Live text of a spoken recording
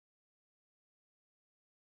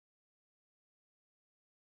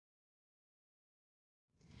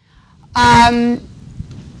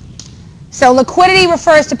So liquidity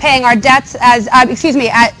refers to paying our debts as, how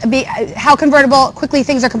quickly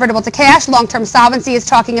things are convertible to cash. Long-term solvency is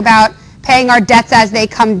talking about paying our debts as they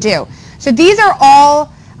come due. So these are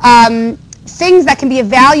all things that can be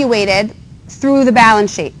evaluated through the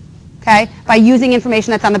balance sheet, okay, by using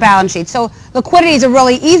information that's on the balance sheet. So liquidity is a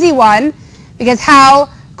really easy one because how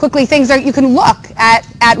quickly things are, you can look at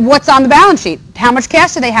what's on the balance sheet. How much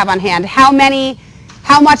cash do they have on hand? How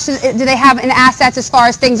much do they have in assets as far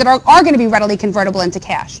as things that are going to be readily convertible into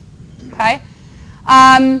cash? Okay.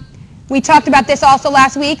 We talked about this also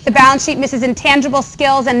last week. The balance sheet misses intangible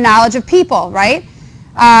skills and knowledge of people, right?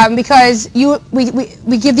 Because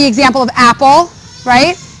we give the example of Apple,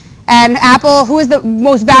 right? And Apple, who is the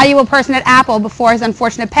most valuable person at Apple before his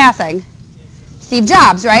unfortunate passing? Steve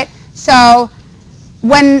Jobs, right? So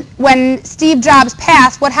when Steve Jobs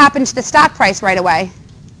passed, what happened to the stock price right away?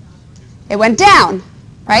 It went down,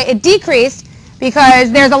 right? It decreased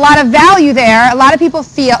because there's a lot of value there. A lot of people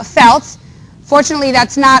felt, fortunately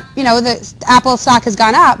that's not, the Apple stock has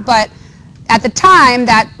gone up, but at the time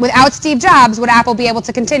that without Steve Jobs, would Apple be able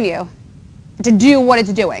to continue to do what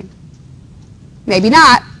it's doing? Maybe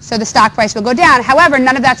not, so the stock price will go down. However,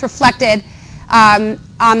 none of that's reflected on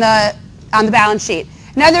the balance sheet.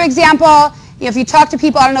 Another example, if you talk to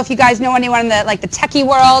people, I don't know if you guys know anyone in the techie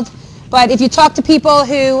world, but if you talk to people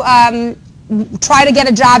who try to get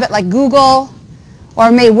a job at Google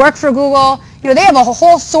or may work for Google, they have a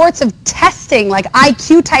whole sorts of testing, like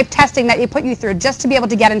IQ type testing that they put you through just to be able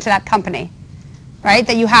to get into that company, right?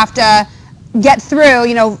 That you have to get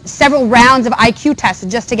through, several rounds of IQ tests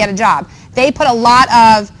just to get a job. They put a lot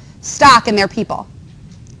of stock in their people,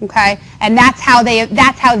 okay? And that's how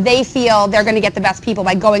they feel they're going to get the best people,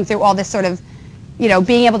 by going through all this sort of,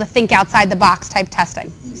 being able to think outside the box type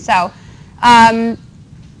testing. So.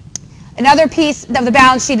 Another piece of the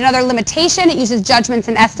balance sheet, another limitation, it uses judgments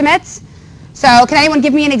and estimates. So can anyone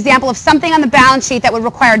give me an example of something on the balance sheet that would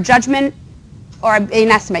require judgment or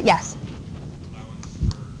an estimate? Yes?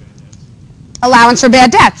 Allowance for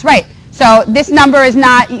bad debts, right. So this number is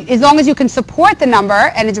not, as long as you can support the number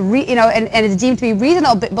and it's, and it's deemed to be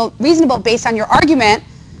reasonable based on your argument,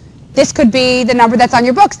 this could be the number that's on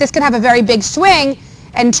your books. This could have a very big swing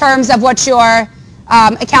in terms of what your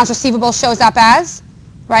accounts receivable shows up as,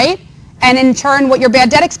 right? And in turn, what your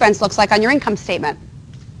bad debt expense looks like on your income statement.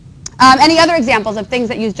 Any other examples of things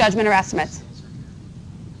that use judgment or estimates?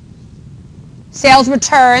 Sales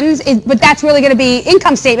returns, but that's really going to be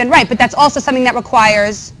income statement, right? But that's also something that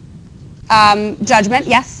requires judgment,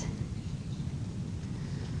 yes?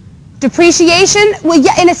 Depreciation, well,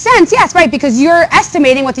 yeah, in a sense, yes, right, because you're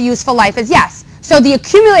estimating what the useful life is, yes. So the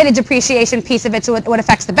accumulated depreciation piece of it is what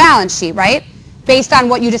affects the balance sheet, right? Based on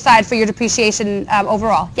what you decide for your depreciation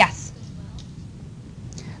overall, yes.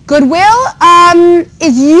 Goodwill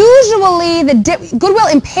is usually goodwill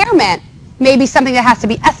impairment may be something that has to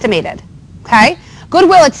be estimated, okay?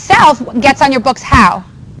 Goodwill itself gets on your books how?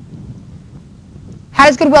 How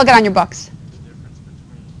does goodwill get on your books? The difference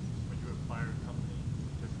between when you acquire a company,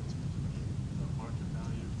 the difference between the market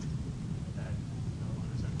value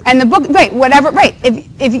and the book, right, whatever, right,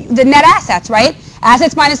 if the net assets, right?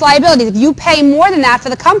 Assets minus liabilities. If you pay more than that for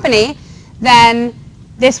the company, then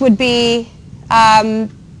this would be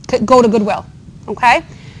go to goodwill, okay?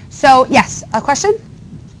 So yes, a question?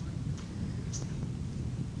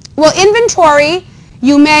 Well, inventory,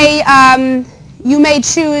 you may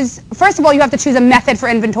choose, first of all, you have to choose a method for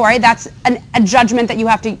inventory. That's a judgment that you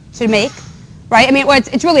have to make, right? I mean,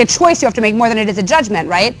 it's really a choice you have to make more than it is a judgment,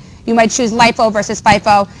 right? You might choose LIFO versus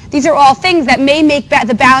FIFO. These are all things that may make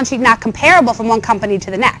the balance sheet not comparable from one company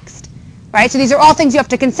to the next, right? So these are all things you have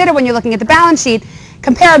to consider when you're looking at the balance sheet.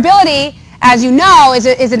 Comparability, as you know, is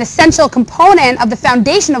an essential component of the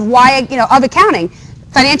foundation of why, of accounting.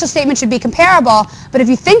 Financial statements should be comparable, but if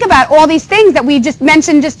you think about all these things that we just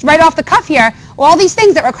mentioned just right off the cuff here, all these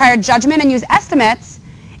things that require judgment and use estimates,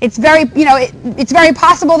 it's very, it's very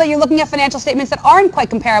possible that you're looking at financial statements that aren't quite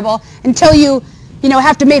comparable until you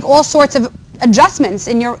have to make all sorts of adjustments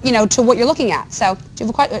in your, to what you're looking at. So, do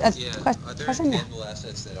you have a Are there question? intangible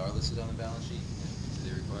assets that are listed on the balance sheet? Do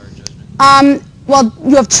they require judgment? Well,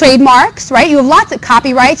 you have trademarks, right? You have lots of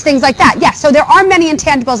copyrights, things like that. Yes, so there are many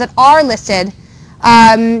intangibles that are listed.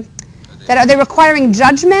 Are they requiring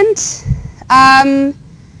judgment? Yeah,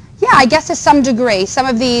 I guess to some degree. Some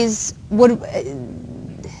of these would.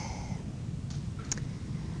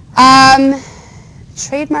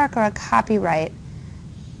 Trademark or a copyright?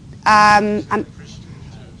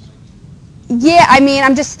 Yeah, I mean,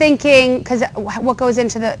 I'm just thinking, because what goes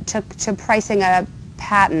into to pricing a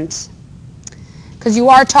patent? Because you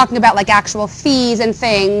are talking about like actual fees and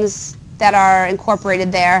things. that are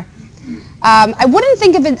incorporated there. I wouldn't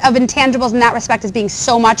think of intangibles in that respect as being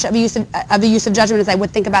so much of a use of judgment as I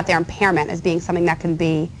would think about their impairment as being something that can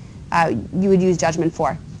be you would use judgment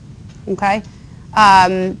for. Okay.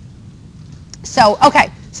 So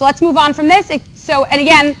let's move on from this. And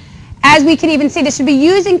again, as we can even see, this should be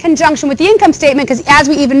used in conjunction with the income statement because, as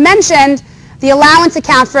we even mentioned, the allowance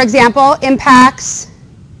account, for example, impacts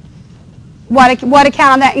what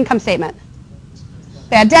account on that income statement?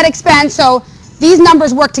 Bad debt expense. So these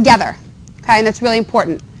numbers work together. Okay, and that's really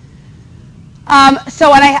important. And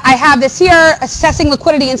I have this here, assessing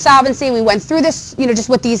liquidity and solvency. We went through this, just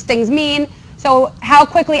what these things mean. So how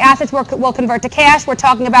quickly assets will convert to cash. We're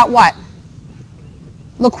talking about what?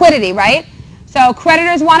 Liquidity, right? So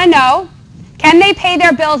creditors want to know, can they pay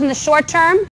their bills in the short term?